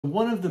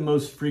One of the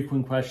most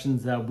frequent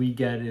questions that we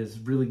get is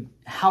really,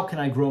 how can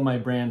I grow my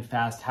brand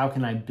fast? How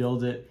can I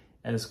build it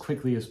as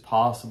quickly as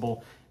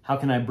possible? How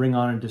can I bring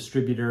on a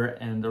distributor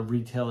and a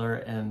retailer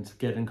and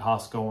get in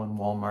Costco and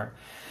Walmart?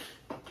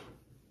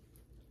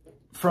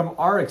 From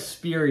our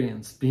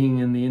experience being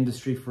in the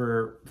industry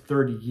for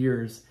 30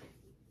 years,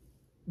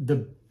 the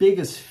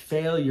biggest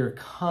failure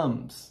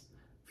comes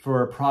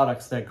for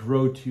products that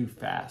grow too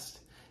fast.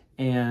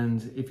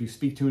 And if you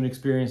speak to an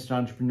experienced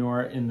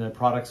entrepreneur in the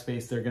product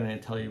space, they're going to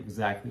tell you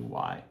exactly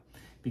why.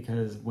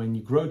 Because when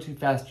you grow too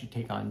fast, you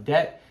take on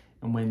debt.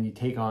 And when you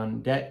take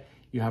on debt,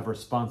 you have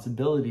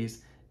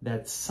responsibilities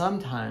that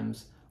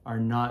sometimes are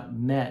not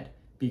met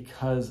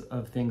because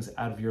of things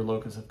out of your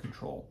locus of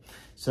control.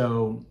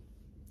 So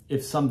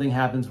if something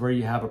happens where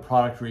you have a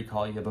product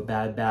recall, you have a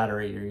bad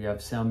battery, or you have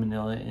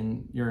salmonella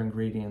in your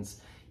ingredients,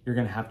 you're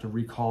going to have to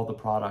recall the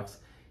products.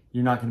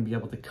 You're not going to be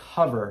able to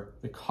cover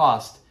the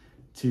cost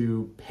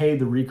to pay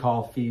the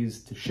recall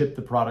fees, to ship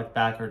the product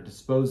back or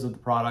dispose of the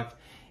product,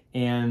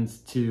 and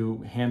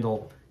to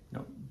handle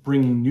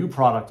bringing new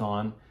product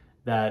on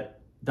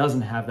that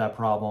doesn't have that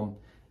problem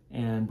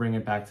and bring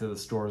it back to the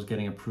stores,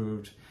 getting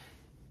approved.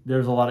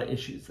 There's a lot of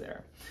issues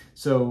there.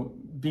 So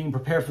being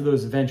prepared for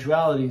those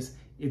eventualities,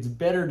 it's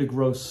better to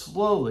grow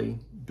slowly,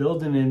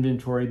 build an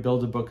inventory,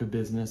 build a book of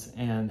business,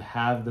 and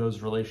have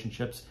those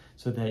relationships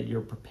so that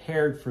you're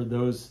prepared for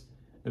those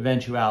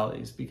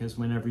eventualities, because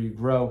whenever you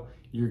grow,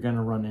 you're going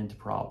to run into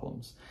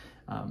problems.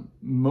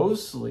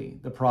 Mostly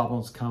the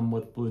problems come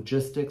with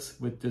logistics,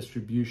 with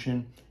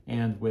distribution,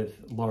 and with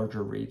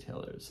larger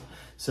retailers.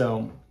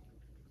 So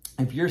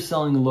if you're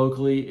selling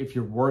locally, if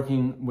you're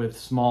working with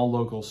small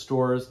local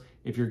stores,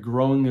 if you're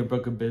growing your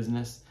book of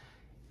business,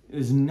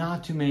 there's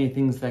not too many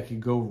things that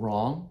could go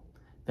wrong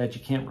that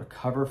you can't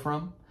recover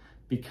from,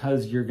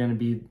 because you're going to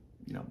be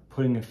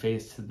putting a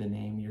face to the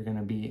name. You're going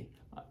to be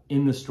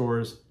in the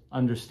stores,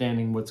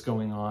 understanding what's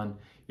going on.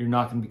 You're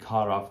not going to be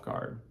caught off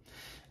guard.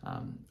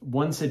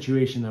 One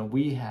situation that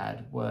we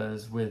had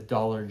was with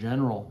Dollar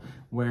General,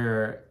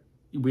 where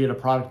we had a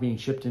product being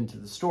shipped into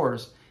the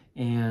stores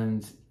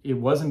and it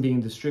wasn't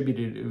being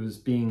distributed. It was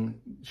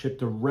being shipped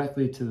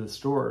directly to the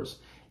stores,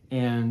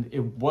 and it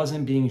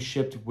wasn't being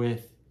shipped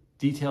with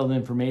detailed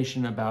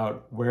information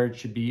about where it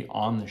should be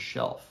on the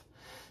shelf.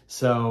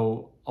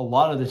 So a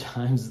lot of the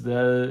times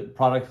the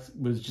product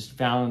was just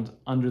found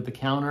under the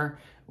counter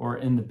or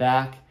in the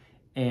back,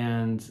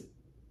 and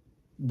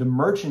the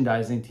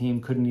merchandising team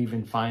couldn't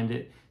even find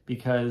it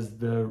because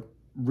the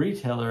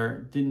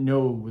retailer didn't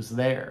know it was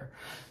there.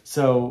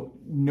 So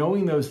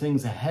knowing those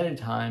things ahead of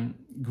time,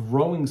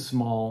 growing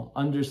small,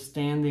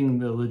 understanding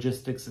the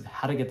logistics of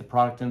how to get the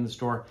product in the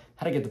store,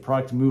 how to get the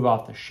product to move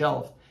off the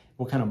shelf,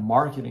 what kind of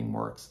marketing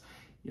works,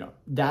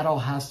 that all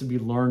has to be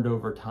learned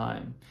over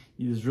time.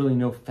 There's really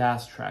no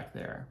fast track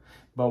there.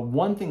 But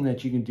one thing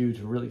that you can do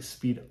to really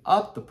speed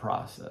up the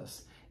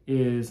process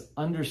is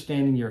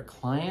understanding your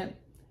client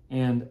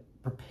and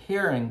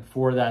preparing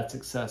for that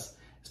success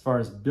as far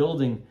as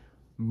building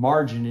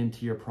margin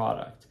into your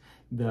product.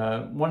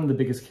 One of the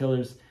biggest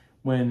killers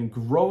when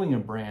growing a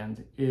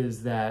brand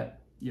is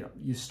that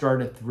you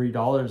start at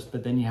 $3,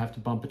 but then you have to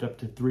bump it up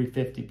to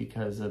 $3.50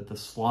 because of the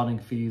slotting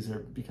fees or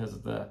because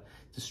of the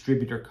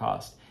distributor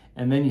cost.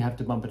 And then you have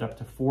to bump it up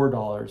to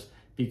 $4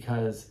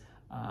 because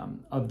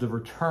of the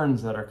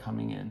returns that are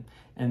coming in.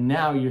 And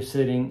now you're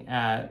sitting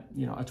at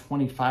a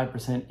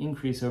 25%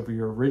 increase over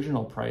your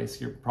original price.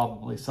 You're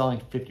probably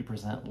selling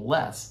 50%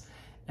 less.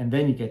 And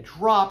then you get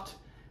dropped,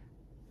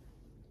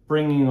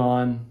 bringing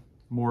on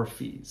more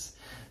fees.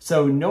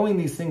 So knowing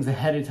these things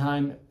ahead of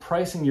time,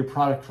 pricing your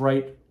product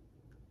right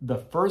the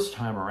first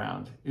time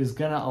around is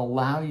going to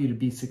allow you to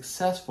be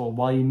successful.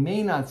 While you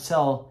may not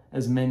sell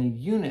as many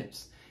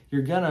units,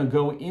 you're going to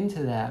go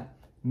into that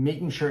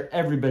making sure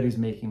everybody's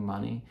making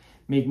money,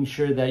 making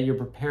sure that you're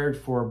prepared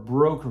for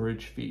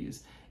brokerage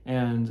fees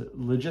and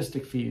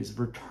logistic fees,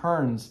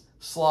 returns,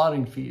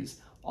 slotting fees,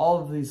 all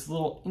of these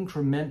little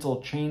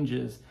incremental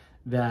changes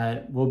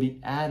that will be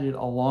added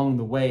along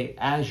the way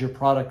as your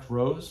product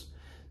grows,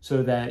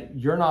 so that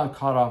you're not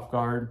caught off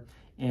guard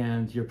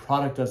and your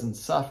product doesn't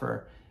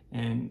suffer.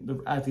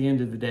 And at the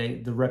end of the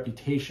day, the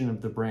reputation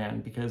of the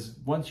brand, because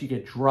once you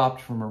get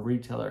dropped from a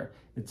retailer,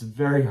 it's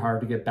very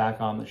hard to get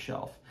back on the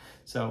shelf.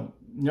 So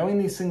knowing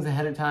these things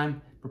ahead of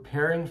time,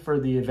 preparing for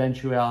the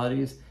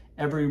eventualities.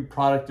 Every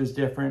product is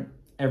different,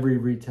 every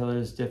retailer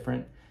is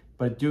different,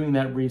 but doing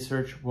that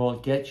research will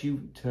get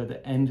you to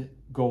the end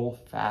goal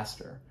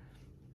faster.